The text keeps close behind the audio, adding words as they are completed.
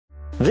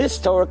This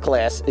Torah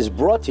class is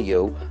brought to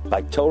you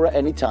by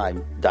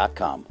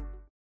TorahAnytime.com.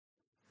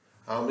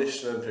 Our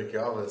Mishnah in Pirkei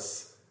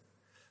Avos,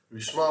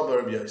 Rishma bar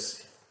Rabbi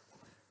Yossi.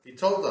 He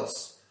told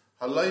us,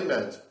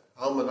 "Halaymed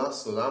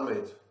almanas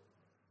lamed."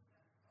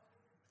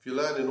 If you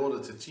learn in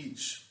order to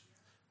teach,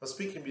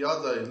 speaking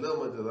biyadai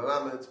lilmad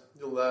lamed,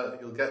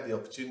 you'll get the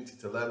opportunity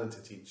to learn and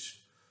to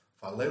teach.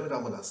 Halaymed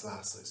almanas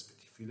lasos. But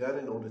if you learn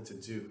in order to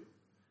do,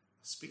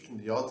 speaking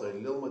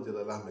biyadai lilmad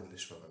lamed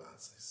lishma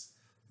v'lasos,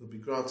 you'll be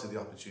granted the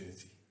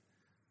opportunity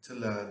to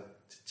learn,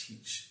 to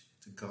teach,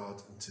 to guard,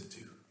 and to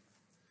do.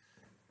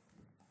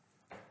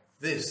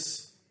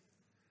 This,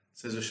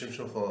 says Rosh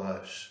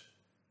Hirsch,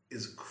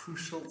 is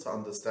crucial to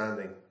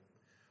understanding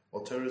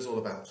what Torah is all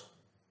about.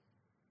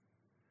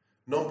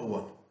 Number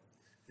one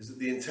is that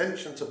the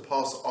intention to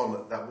pass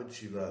on that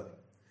which you learn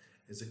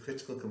is a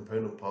critical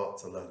component part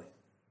to learning.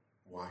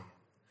 Why?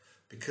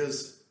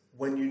 Because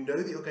when you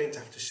know that you're going to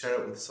have to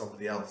share it with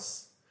somebody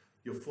else,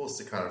 you're forced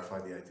to clarify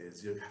the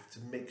ideas. You have to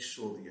make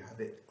sure that you have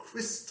it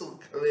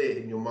crystal clear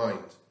in your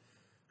mind,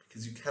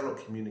 because you cannot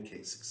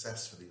communicate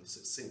successfully or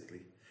succinctly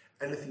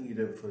anything you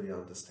don't fully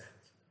understand.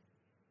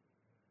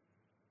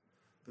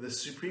 But the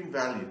supreme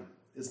value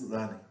isn't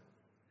learning.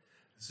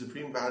 The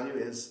supreme value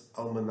is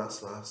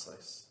almanas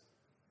la'asais,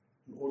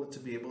 in order to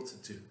be able to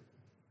do.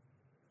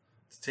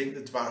 To take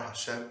the Dvar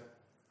Hashem,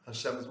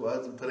 Hashem's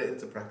words, and put it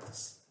into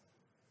practice.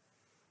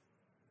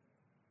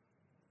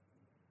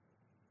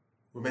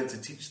 We're meant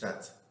to teach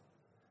that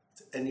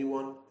to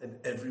anyone and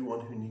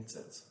everyone who needs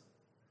it.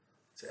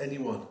 To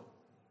anyone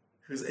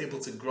who is able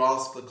to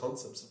grasp the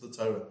concepts of the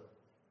Torah,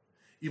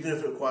 even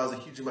if it requires a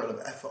huge amount of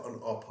effort on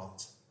our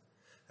part.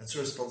 That's a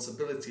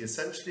responsibility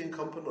essentially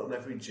incumbent on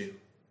every Jew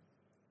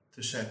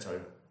to share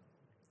Torah,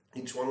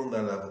 each one on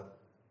their level.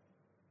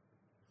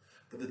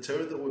 But the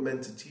Torah that we're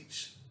meant to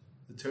teach,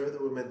 the Torah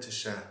that we're meant to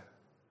share,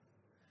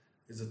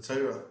 is a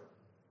Torah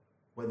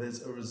where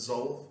there's a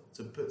resolve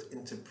to put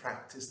into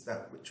practice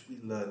that which we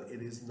learn.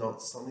 It is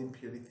not something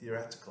purely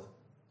theoretical.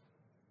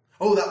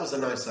 Oh, that was a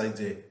nice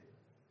idea.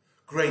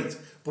 Great.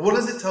 But what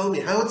does it tell me?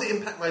 How does it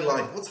impact my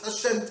life? What's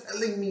Hashem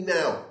telling me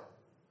now?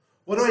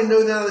 What do I know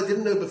now that I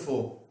didn't know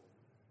before?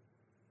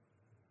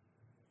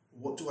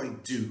 What do I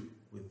do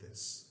with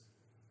this?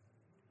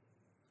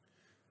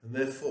 And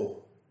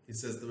therefore, he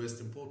says the most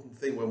important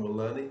thing when we're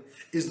learning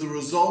is the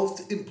resolve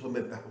to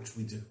implement that which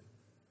we do.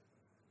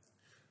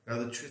 Now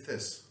the truth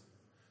is,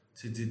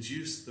 to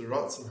deduce the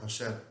Ratzon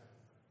Hashem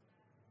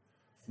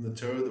from the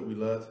Torah that we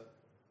learned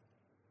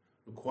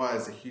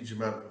requires a huge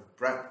amount of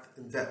breadth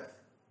and depth.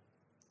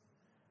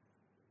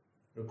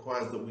 It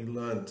requires that we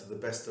learn to the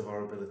best of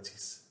our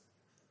abilities,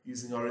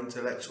 using our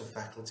intellectual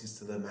faculties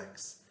to their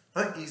max.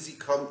 Not easy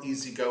come,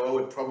 easy go, oh,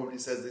 it probably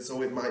says this,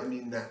 oh, it might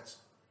mean that.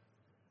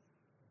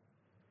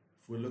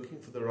 If we're looking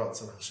for the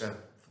Ratzon Hashem,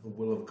 for the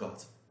will of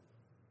God,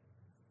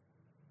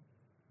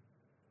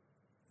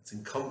 it's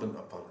incumbent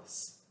upon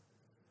us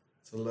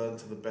to learn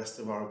to the best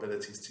of our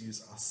abilities to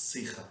use our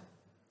sicha,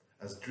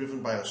 as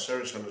driven by our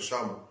sherish and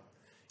neshama,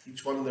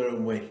 each one in their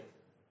own way,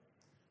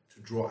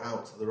 to draw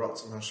out the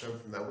Ratzon Hashem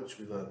from that which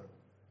we learn.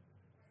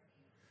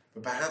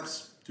 But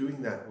perhaps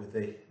doing that with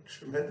a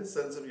tremendous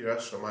sense of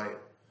Yiras Shamayim.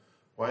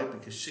 Why?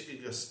 Because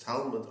shikigas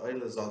Talmud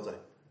oila zadeh.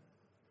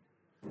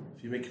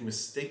 If you make a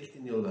mistake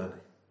in your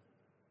learning,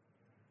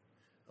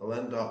 it'll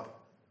end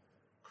up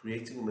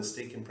creating a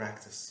mistake in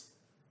practice.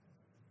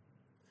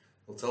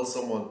 You'll tell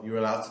someone you're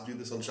allowed to do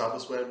this on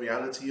Shabbos when in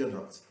reality you're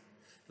not.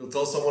 You'll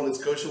tell someone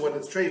it's kosher when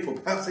it's treif, or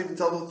perhaps even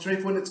tell them it's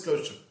treif when it's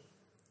kosher.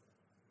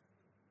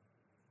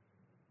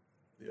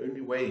 The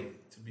only way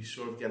to be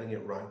sure of getting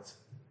it right,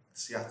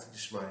 siyata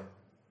d'shmaya,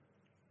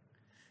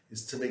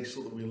 is to make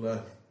sure that we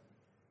learn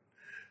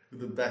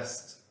with the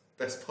best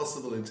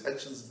possible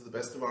intentions to the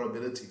best of our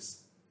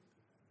abilities.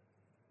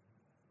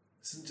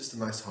 This isn't just a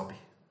nice hobby.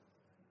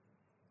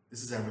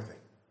 This is everything.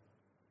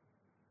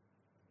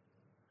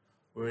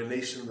 We're a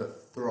nation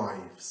that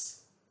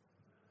thrives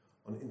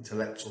on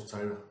intellectual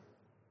Torah.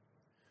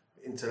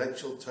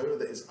 Intellectual Torah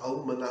that is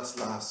almanas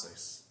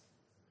la'asos,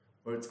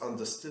 where it's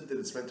understood that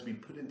it's meant to be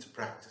put into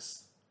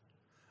practice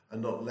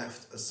and not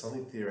left as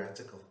something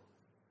theoretical.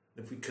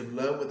 And if we can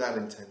learn with that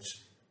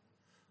intention,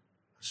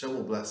 Hashem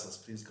will bless us,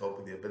 please God,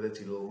 with the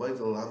ability to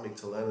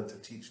learn and to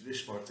teach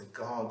Lishmar, to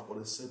guard what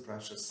is so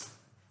precious,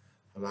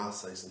 and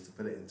to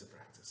put it into practice.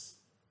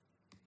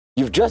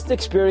 You've just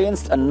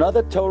experienced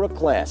another Torah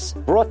class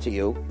brought to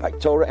you by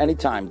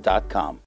TorahAnytime.com.